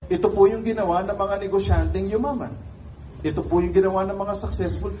Ito po yung ginawa ng mga negosyanteng yumaman. Ito po yung ginawa ng mga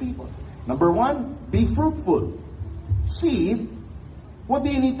successful people. Number one, be fruitful. Seed, what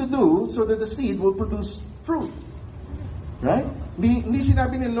do you need to do so that the seed will produce fruit? Right? Hindi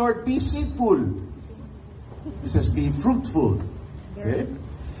sinabi ni Lord, be seedful. He says, be fruitful. Okay?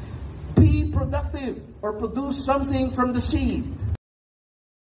 Be productive or produce something from the seed.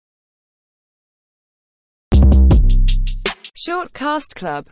 Shortcast Club